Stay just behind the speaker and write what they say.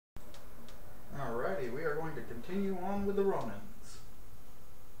Alrighty, we are going to continue on with the Ronins.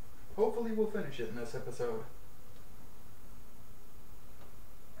 Hopefully we'll finish it in this episode.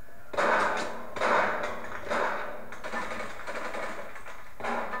 I'm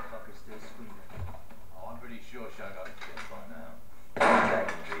pretty sure Shogo's dead by now.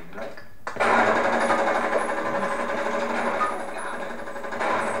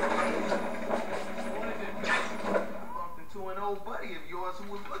 What is it? Bumped into an old buddy of yours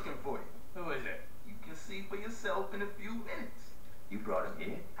who was looking for you. Who is it? You can see for yourself in a few minutes. You brought him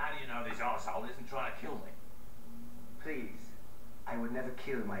here? How do you know this arsehole isn't trying to kill me? Please. I would never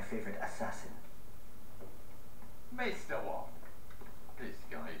kill my favorite assassin. Mr. Wong. This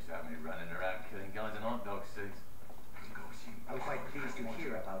guy used to have me running around killing guys in hot dog suits. I'm quite pleased to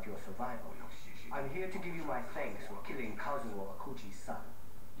hear about your survival. I'm here to give you my thanks for killing Kazuo Akuji's son.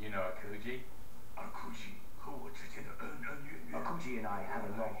 You know Akuji? Akuji and I have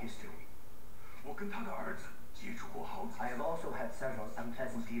a long history. I have also had several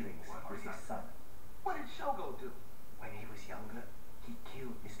unpleasant dealings with his son. What did Shogo do? When he was younger, he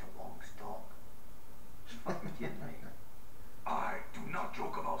killed Mr. Wong's dog. Kidding me? I do not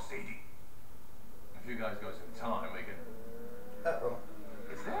joke about Sadie. If you guys got some time, we can... Uh-oh.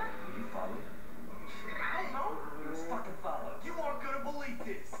 Is that? Will you follow? I don't know. You must fucking follow. You aren't gonna believe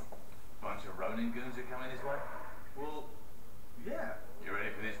this. Bunch of Ronin goons are coming this way. Well, yeah. You ready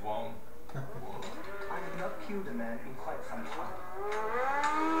for this, Wong? I have not killed a man in quite some time.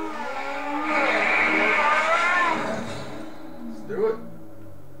 Let's do it.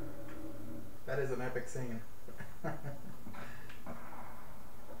 That is an epic scene. Trying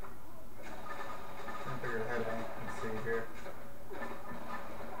to figure it out. Let's see here.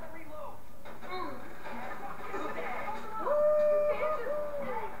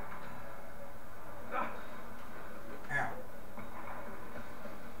 Ow.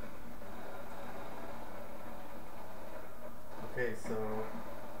 Okay, so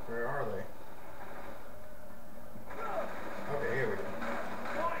where are they? Okay, here we go.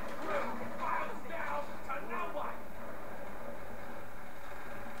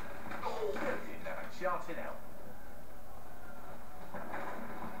 Shout it out.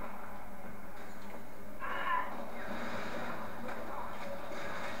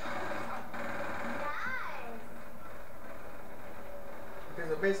 Okay,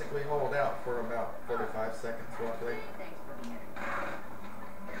 so basically hold out for about 45 seconds roughly.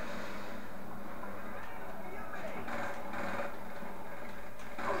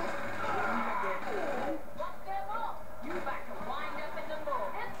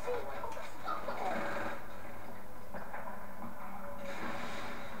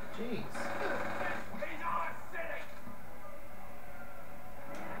 Jeez.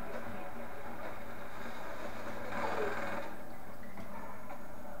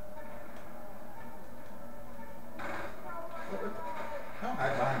 Don't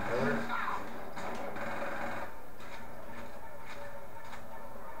hide behind pillars.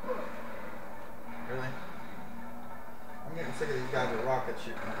 Really? I'm getting sick of these guys with rockets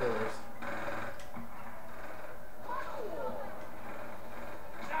shooting pillars.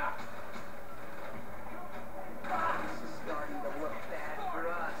 This is starting to look bad for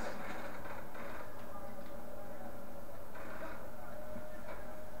us.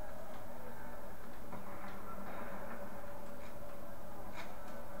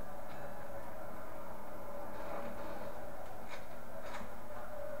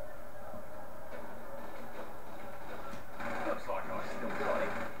 Looks like I still got it.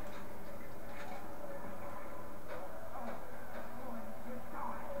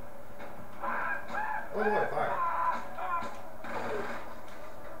 Oh boy, fire.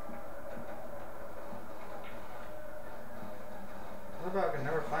 What about I can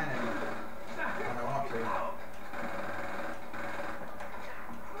never find any when I want to?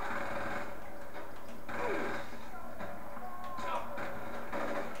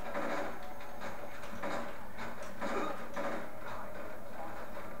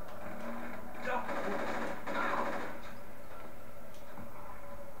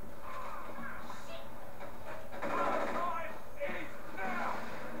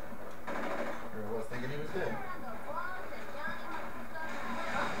 Or I was thinking he was dead.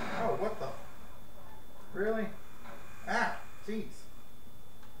 Oh, what the? Really?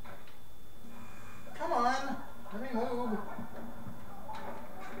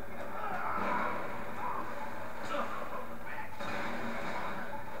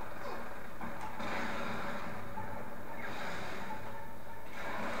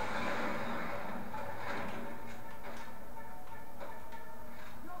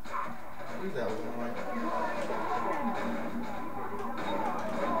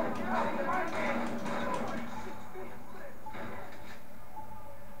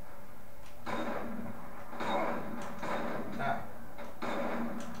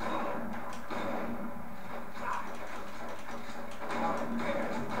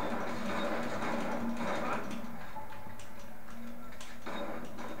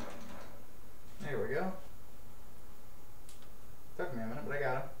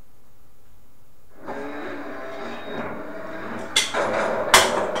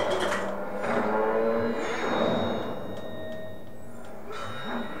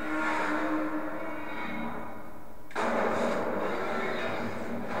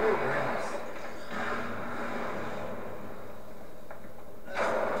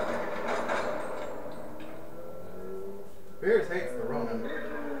 Beers hates the Ronin.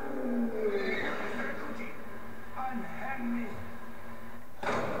 Unhand me.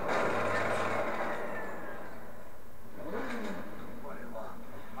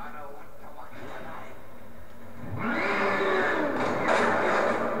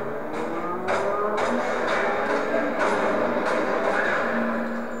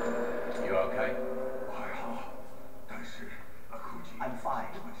 You okay? I'm fine,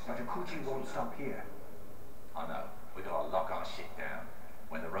 but Akuchi won't stop here. I know. We gotta lock our shit down.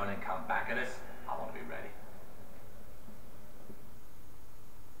 When the Ronin come back at us, I want to be ready.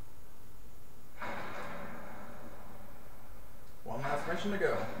 One last mission to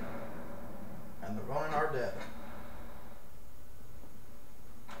go. And the Ronin are dead.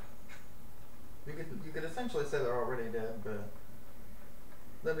 You could essentially say they're already dead, but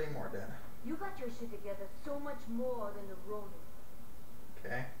they'll be more dead. You got your shit together so much more than the Ronin.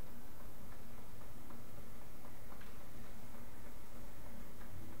 Okay.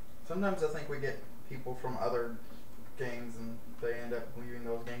 Sometimes I think we get people from other gangs and they end up leaving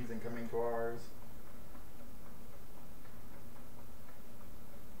those gangs and coming to ours.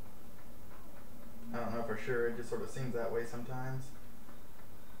 I don't know for sure, it just sort of seems that way sometimes.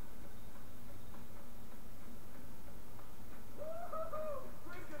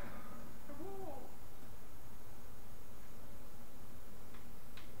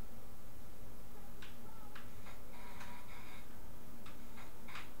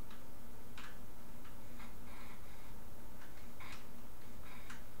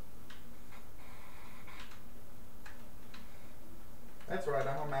 That's right,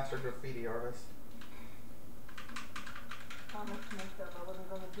 I'm a master graffiti artist. Promised myself I wasn't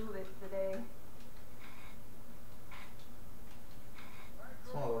gonna do this today.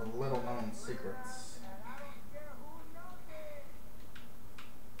 It's one of those little known secrets.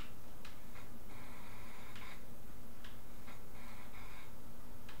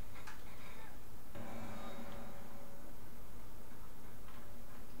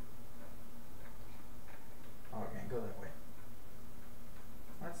 Oh, I can't go that way.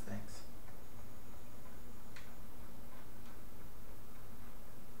 That stinks.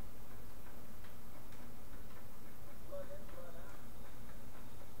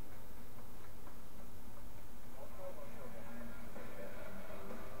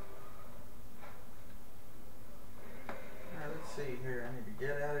 Alright, let's see here. I need to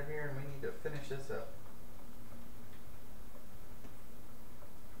get out of here and we need to finish this up.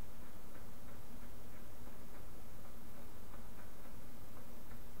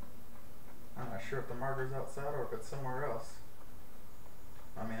 I'm not sure if the marker's outside or if it's somewhere else.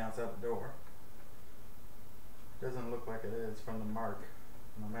 I mean outside the door. Doesn't look like it is from the mark,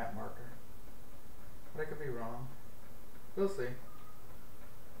 from the map marker. But I could be wrong. We'll see.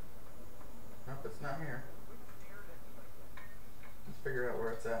 Nope, it's not here. Let's figure out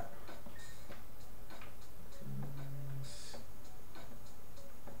where it's at.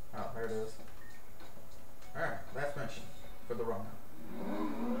 Oh, there it is. Alright, last mission for the Ronin.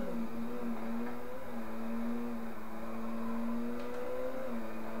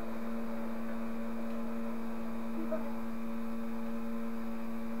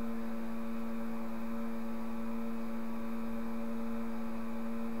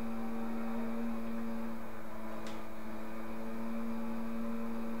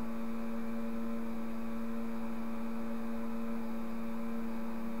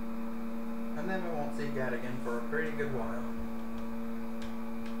 And then we won't see God again for a pretty good while.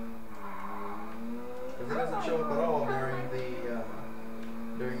 Because it doesn't show up at all during the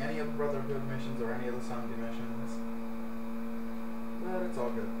during any of the Brotherhood missions or any of the Sunday missions. But it's all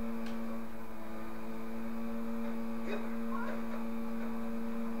good.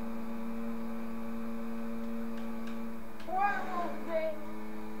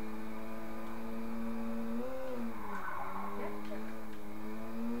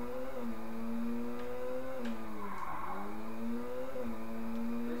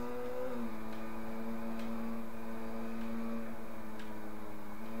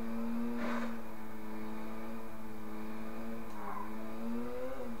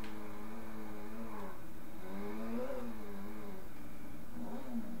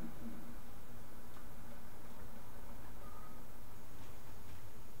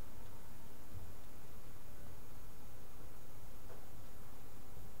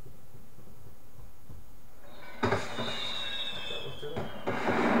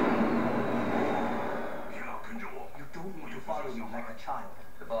 Child.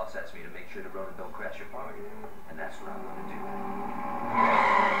 The boss asked me to make sure the Ronin don't crash your party, and that's what I'm gonna do.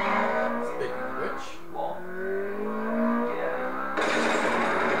 Speaking of which, Wall, get out of here.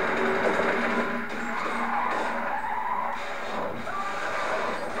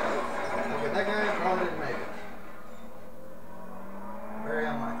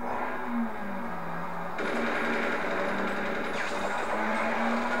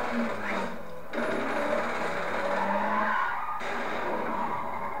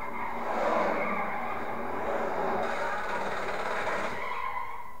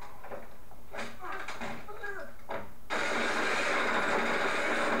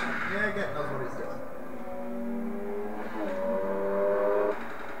 guy yet knows what he's doing.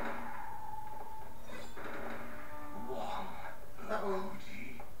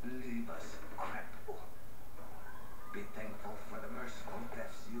 Leave us credible. Be thankful for the merciful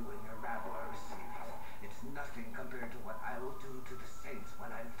deaths you and your rabble are receiving. It's nothing compared to what I will do to the saints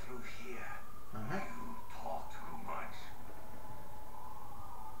when I'm through here. You talk too much.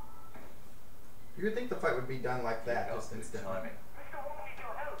 You would think the fight would be done like that, just instantly. Timing.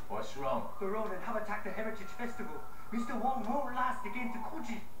 What's wrong? The Ronin have attacked the Heritage Festival. Mr. Wong won't last against the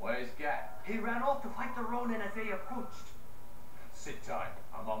Koji. Where's Gat? He ran off to fight the Ronin as they approached. Sit tight.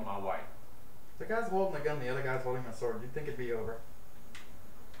 I'm on my way. The guy's holding a gun, the other guy's holding a sword. You'd think it'd be over.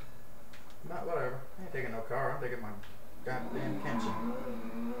 Not whatever. I ain't taking no car. I'm taking my goddamn Kenshin.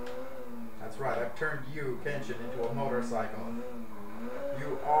 That's right. I've turned you, Kenshin, into a motorcycle.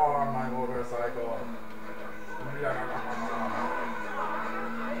 You are my motorcycle.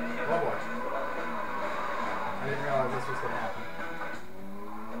 Oh boy. I didn't realize this was going to happen.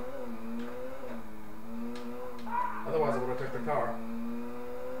 Otherwise I would have took the car.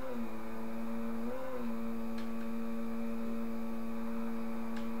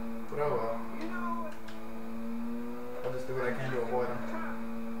 But oh well. I'll just do what I can to avoid them.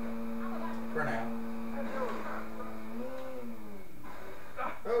 For now.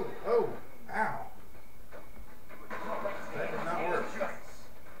 Oh, oh, ow. That did not work.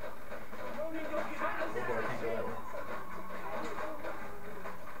 Oh boy, I can't go that way.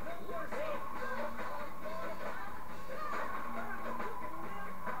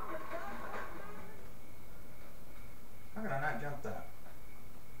 How can I not jump that?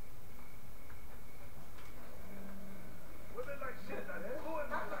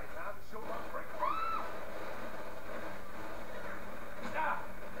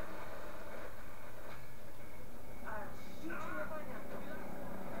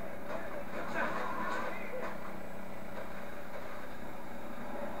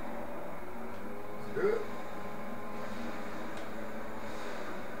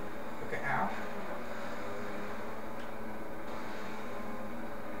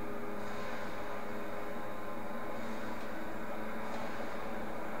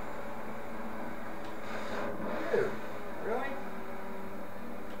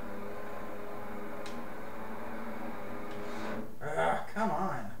 Come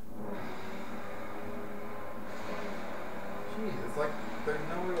on. Jeez, it's like there's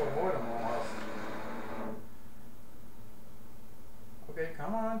no way to avoid them almost. Okay,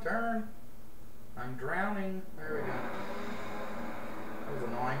 come on, turn. I'm drowning. There we go. That was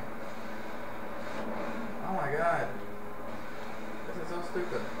annoying. Oh my god. This is so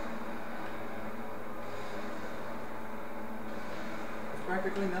stupid. There's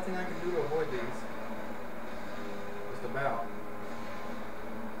practically nothing I can do to avoid these. Just about.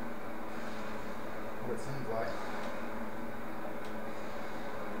 What it seems like.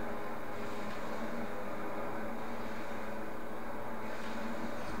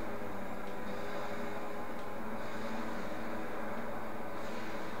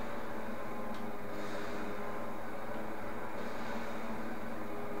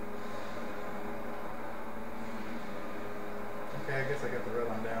 Okay, I guess I got the red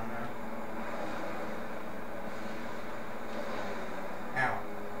one down now. Ow.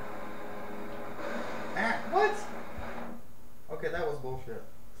 Ah, what? Okay, that was bullshit.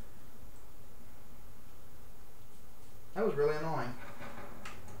 That was really annoying.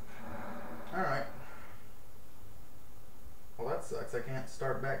 Alright. Well, that sucks. I can't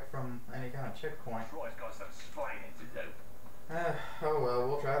start back from any kind of checkpoint. Troy's got some explaining to do. Oh well,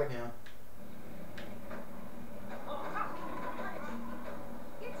 we'll try it again.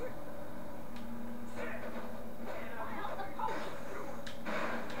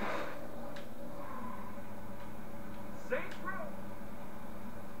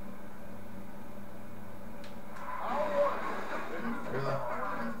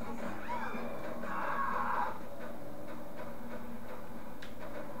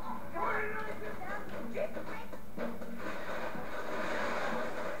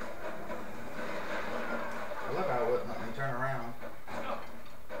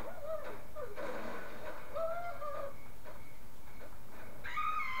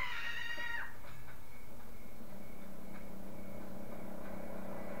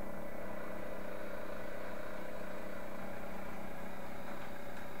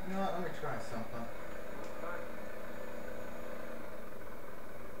 Let me try something.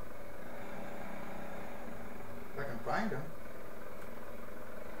 If I can find him.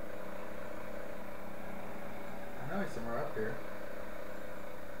 I know he's somewhere up here.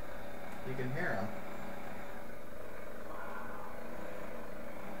 You can hear him.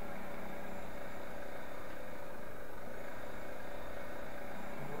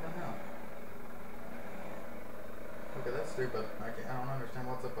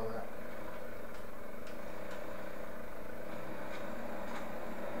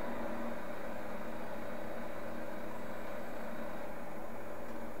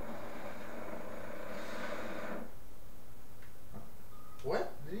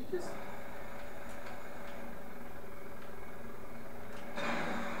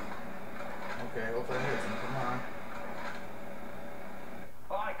 Okay, hopefully I hit him. Come on.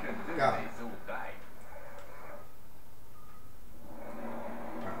 I can do Got it. this all day.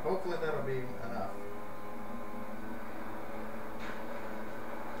 Alright, hopefully that'll be enough.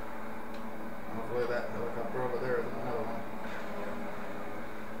 Hopefully that helicopter over there isn't another one.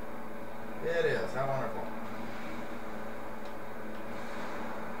 It is. How wonderful.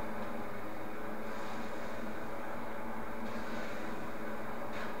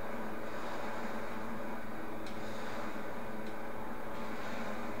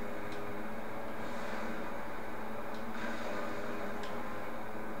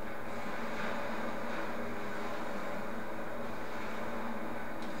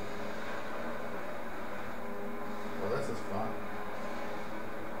 Well, this is fun.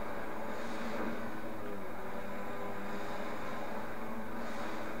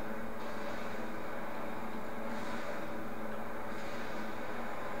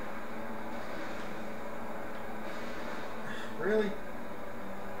 Really?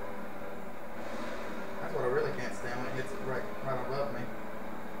 That's what I really can't stand when it hits right above me.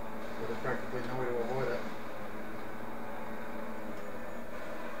 But there's practically no way to avoid it.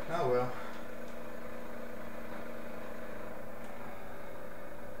 Oh well.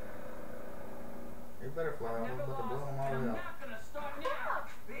 You better fly. I'm about to blow them all I'm out. not gonna start now.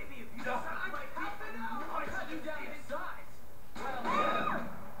 Baby, if you don't have my feet, I'll cut you down to size. Well,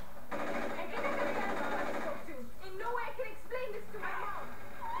 And you never understand what I spoke to. In no way I can explain this to my mom.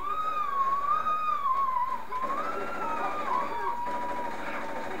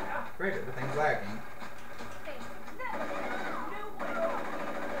 Great, everything's lagging.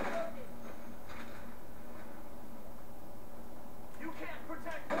 you can't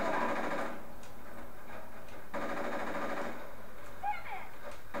protect me.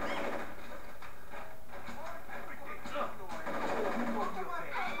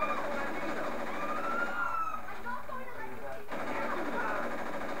 I'm not going to let you see this.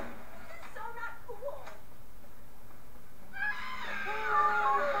 This is so not cool.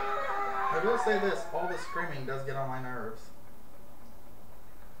 I will say this, all the screaming does get on my nerves.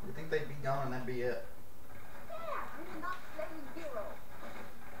 You think they'd be gone and that'd be it. Yeah, I'm not playing hero.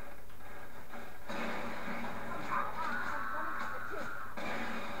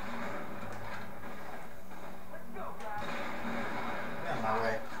 Get out of my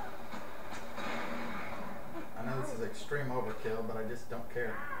way. I know this is extreme overkill, but I just don't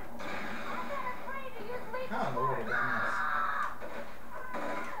care. How in the world have I done this?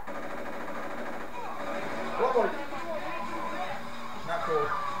 Whoa! Not cool.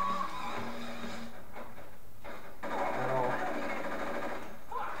 At all.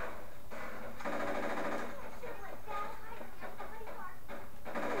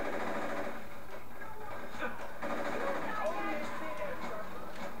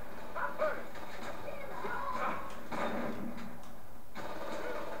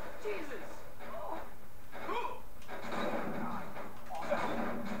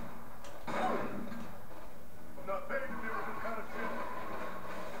 I'm not paying to deal with this kind of shit.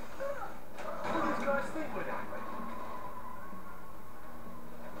 What do these guys think with that?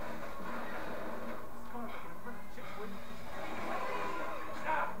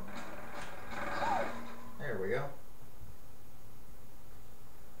 There we go.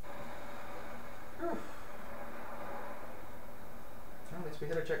 Whew. Well, at least we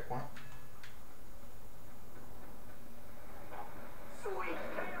hit a checkpoint. Sweet.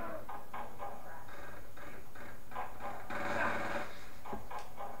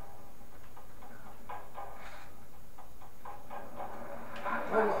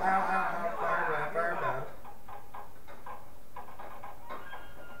 Oh, ow, ow, fire bad, fire bad.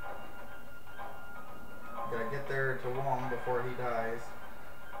 Gotta get there to Wong before he dies.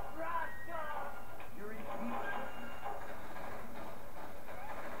 You're eating.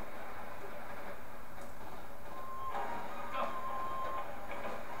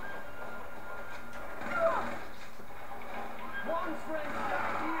 One friend's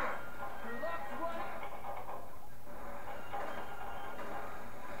back here. Your luck's running.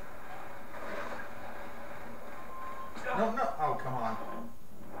 No, no, oh, come on.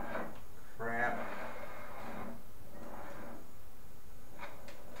 Crap.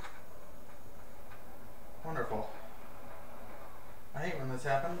 Wonderful. I hate when this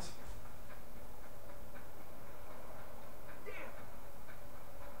happens.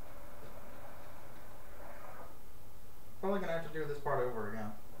 Probably gonna have to do this part over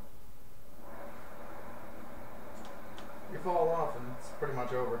again. You fall off and it's pretty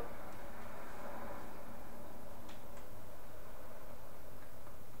much over.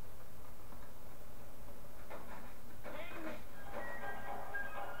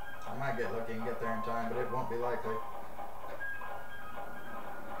 I might might get lucky and get there in time, but it won't be likely.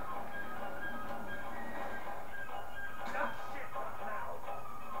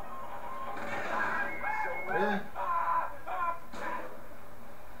 Really?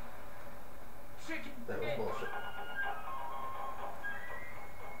 That was bullshit.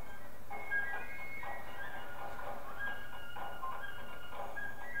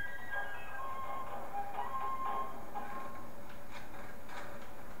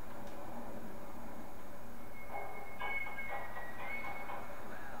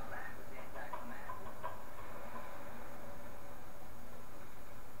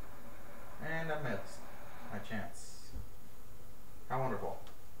 And I missed my chance. How wonderful.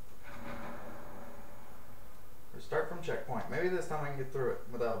 Restart from checkpoint. Maybe this time I can get through it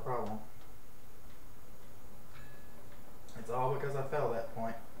without a problem. It's all because I fell that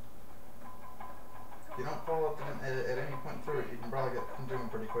point. If you don't fall at any point through it, you can probably get into him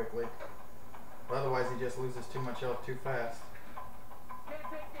pretty quickly. But otherwise he just loses too much health too fast.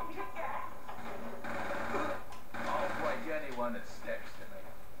 I'll break anyone that steps to me.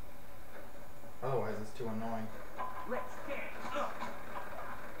 Otherwise it's too annoying. Let's dance.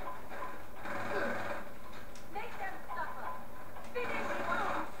 Make them suffer. Finish what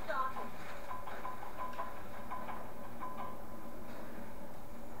you started.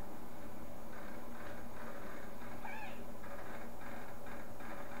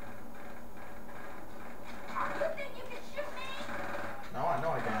 You think you can shoot me? No, I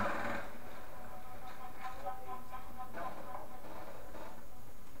know I can.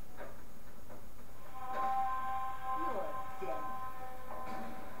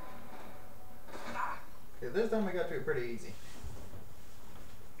 Okay, this time we got to it pretty easy.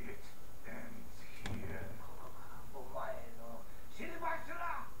 It ends here.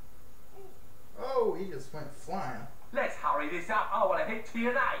 Oh, he just went flying. Let's hurry this up. I want to hit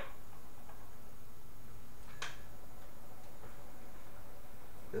TNA.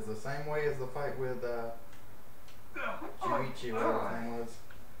 It's the same way as the fight with Chuichi, whatever his name was.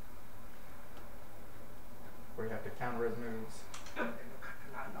 Where you have to counter his moves. I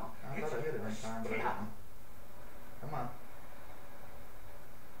thought I hit it in time, but I didn't. Come on.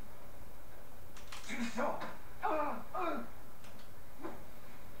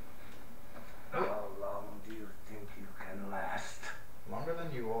 How long do you think you can last? Longer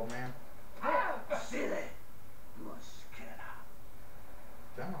than you, old man. Silly. Muscular.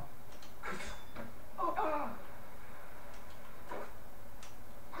 Come on.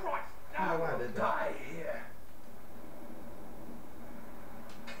 Christ, I don't know why I did that. die here.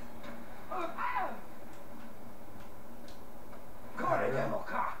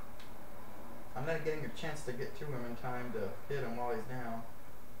 I'm not getting a chance to get to him in time to hit him while he's down.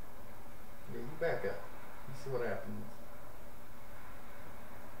 Yeah, you back up. You see what happens.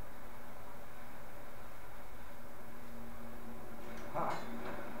 How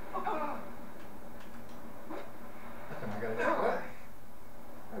come I gotta hit what?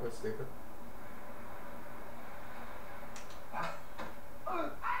 That was stupid.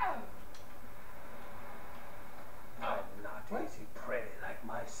 I'm not easy prey like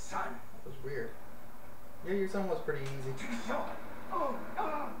my son. That was weird. Yeah, your son was pretty easy. He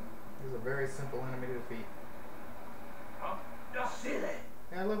was a very simple enemy to defeat. Silly.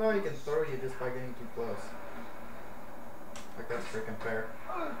 Yeah, I love how he can throw you just by getting too close. Like that's freaking fair.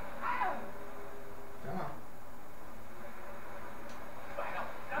 Come on.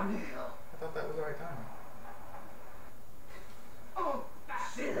 I thought that was the right time.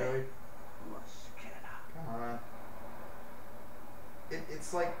 Silly. Really? Muscular. Come on.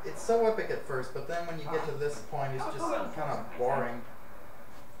 It's like, it's so epic at first, but then when you get to this point, it's just kind of boring.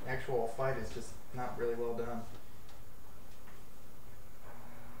 The actual fight is just not really well done.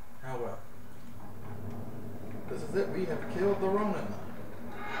 Oh well. This is it, we have killed the Ronin.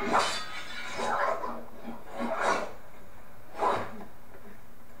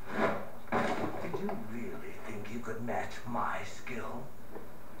 Did you really think you could match my skill?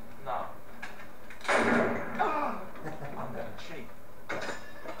 No. I'm gonna cheat.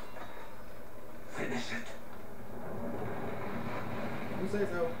 Finish it. Who says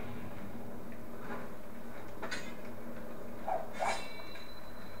so?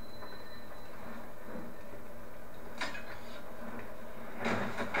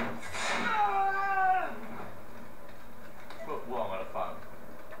 Put Wong on the phone.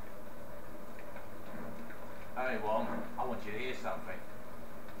 Hey Wong, I want you to hear something.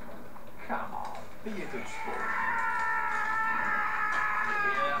 Come on, be a good sport.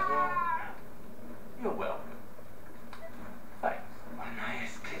 Yeah, Wong. You're welcome. Thanks. When I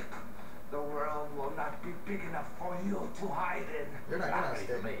escape, the world will not be big enough for you to hide in. You're not gonna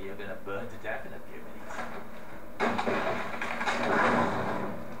escape. with me, you're gonna burn to death in a few minutes.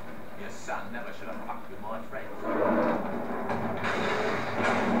 Your son never should have fucked with my friend.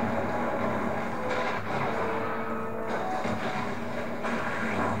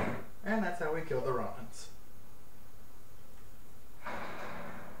 And that's how we kill the Ronins.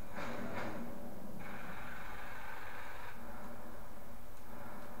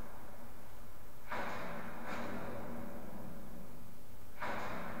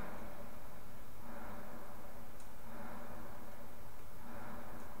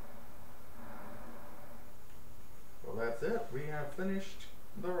 Well, that's it. We have finished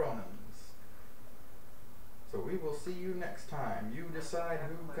the Ronins. So we will see you next time. You decide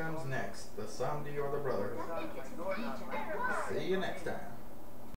who comes next, the Samdi or the Brotherhood. See you next time.